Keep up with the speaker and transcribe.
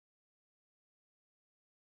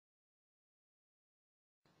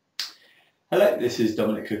Hello, this is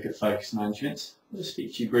Dominic Cook at Focus Management. I'll just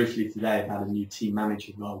speak to you briefly today about a new team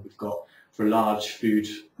manager role we've got for a large food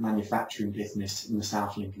manufacturing business in the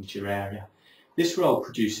South Lincolnshire area. This role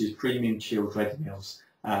produces premium chilled ready meals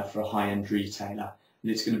for a high-end retailer,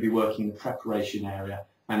 and it's going to be working in the preparation area,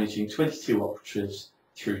 managing 22 operatives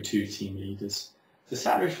through 2 team leaders. The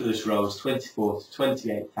salary for this role is 24 to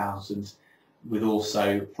 28,000, with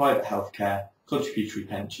also private healthcare, contributory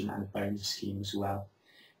pension and a bonus scheme as well.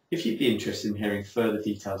 If you'd be interested in hearing further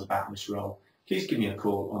details about this role, please give me a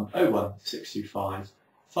call on 01625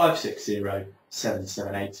 560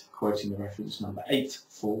 778, quoting the reference number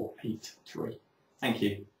 8483. Thank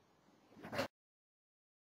you.